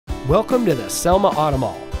Welcome to the Selma Auto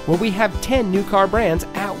Mall, where we have 10 new car brands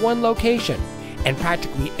at one location and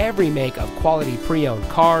practically every make of quality pre-owned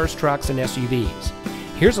cars, trucks, and SUVs.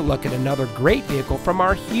 Here's a look at another great vehicle from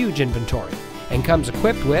our huge inventory and comes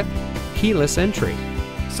equipped with keyless entry,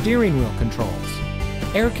 steering wheel controls,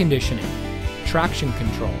 air conditioning, traction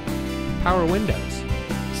control, power windows,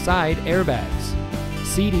 side airbags,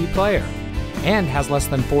 CD player, and has less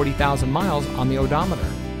than 40,000 miles on the odometer.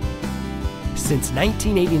 Since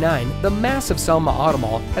 1989, the massive Selma Auto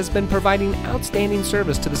Mall has been providing outstanding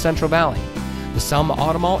service to the Central Valley. The Selma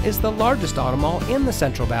Auto Mall is the largest auto mall in the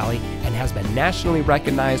Central Valley and has been nationally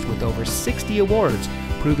recognized with over 60 awards,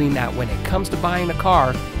 proving that when it comes to buying a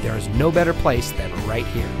car, there is no better place than right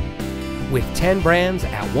here. With 10 brands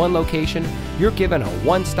at one location, you're given a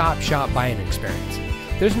one-stop shop buying experience.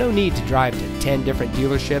 There's no need to drive to 10 different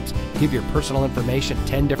dealerships, give your personal information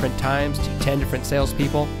 10 different times to 10 different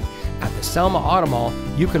salespeople. At the Selma Auto Mall,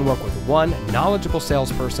 you can work with one knowledgeable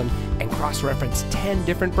salesperson and cross-reference 10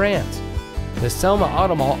 different brands. The Selma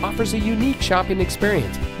Auto Mall offers a unique shopping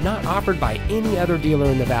experience not offered by any other dealer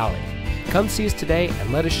in the valley. Come see us today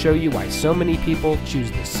and let us show you why so many people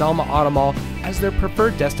choose the Selma Auto Mall as their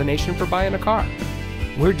preferred destination for buying a car.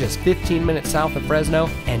 We're just 15 minutes south of Fresno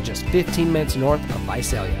and just 15 minutes north of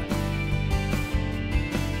Visalia.